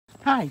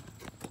Hi,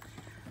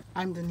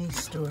 I'm Denise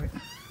Stewart,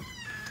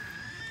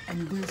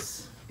 and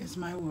this is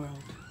my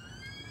world.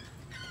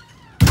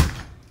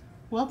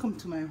 Welcome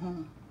to my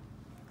home,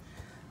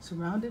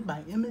 surrounded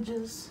by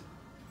images,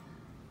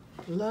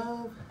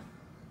 love,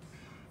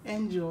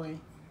 and joy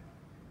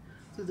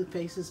through the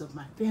faces of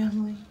my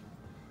family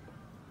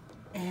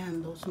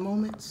and those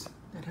moments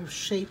that have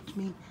shaped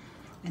me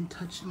and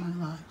touched my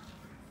life.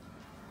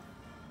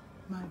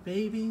 My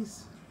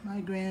babies, my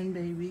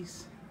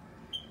grandbabies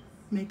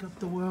make up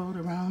the world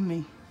around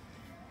me.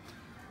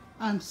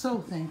 I'm so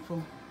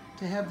thankful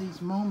to have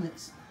these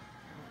moments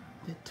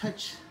that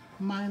touch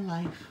my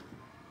life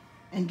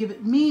and give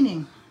it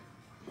meaning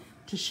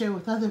to share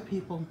with other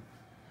people,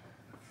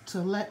 to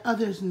let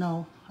others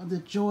know of the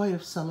joy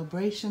of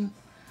celebration,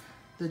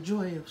 the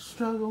joy of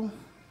struggle,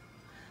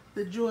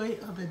 the joy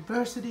of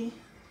adversity,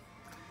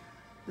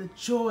 the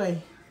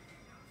joy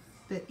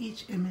that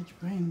each image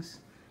brings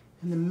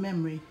in the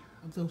memory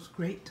of those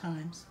great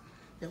times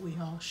that we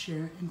all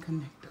share and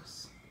connect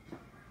us.